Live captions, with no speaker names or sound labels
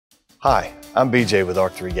Hi, I'm BJ with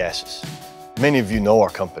Arc3 Gases. Many of you know our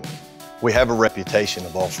company. We have a reputation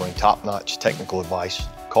of offering top-notch technical advice,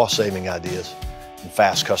 cost-saving ideas, and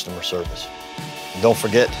fast customer service. And don't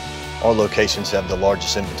forget, our locations have the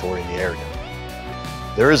largest inventory in the area.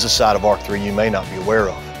 There is a side of Arc3 you may not be aware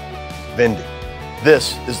of: vending.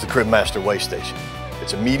 This is the Cribmaster weigh station.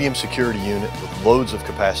 It's a medium security unit with loads of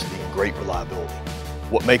capacity and great reliability.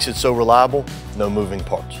 What makes it so reliable? No moving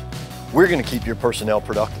parts. We're going to keep your personnel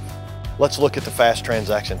productive. Let's look at the fast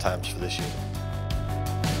transaction times for this unit.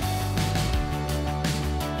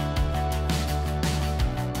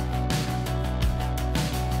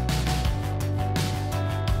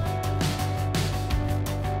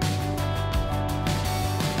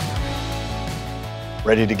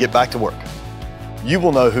 Ready to get back to work? You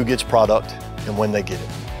will know who gets product and when they get it.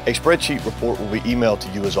 A spreadsheet report will be emailed to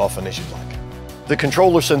you as often as you'd like. The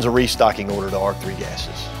controller sends a restocking order to Arc3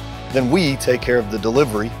 Gases. Then we take care of the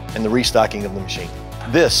delivery and the restocking of the machine.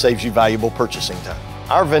 This saves you valuable purchasing time.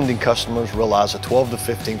 Our vending customers realize a 12 to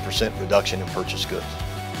 15% reduction in purchased goods.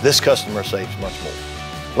 This customer saves much more.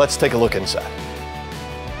 Let's take a look inside.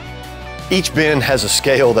 Each bin has a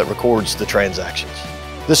scale that records the transactions.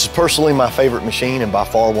 This is personally my favorite machine and by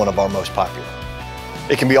far one of our most popular.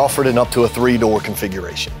 It can be offered in up to a 3-door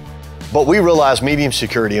configuration. But we realize medium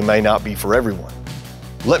security may not be for everyone.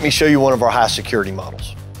 Let me show you one of our high security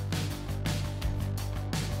models.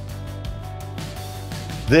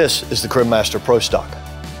 This is the Cribmaster Pro Stock.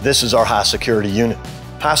 This is our high security unit.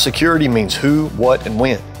 High security means who, what, and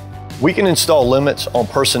when. We can install limits on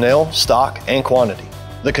personnel, stock, and quantity.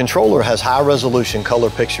 The controller has high resolution color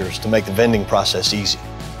pictures to make the vending process easy.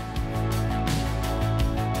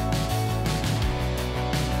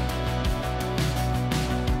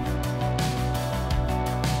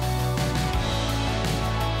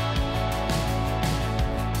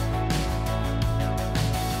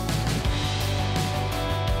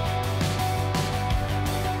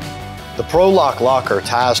 The Pro Lock locker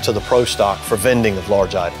ties to the Pro Stock for vending of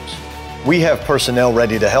large items. We have personnel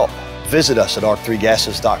ready to help. Visit us at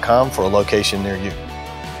arc3gases.com for a location near you.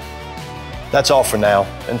 That's all for now,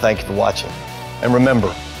 and thank you for watching. And remember,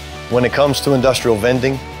 when it comes to industrial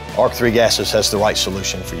vending, Arc3 Gases has the right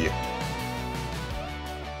solution for you.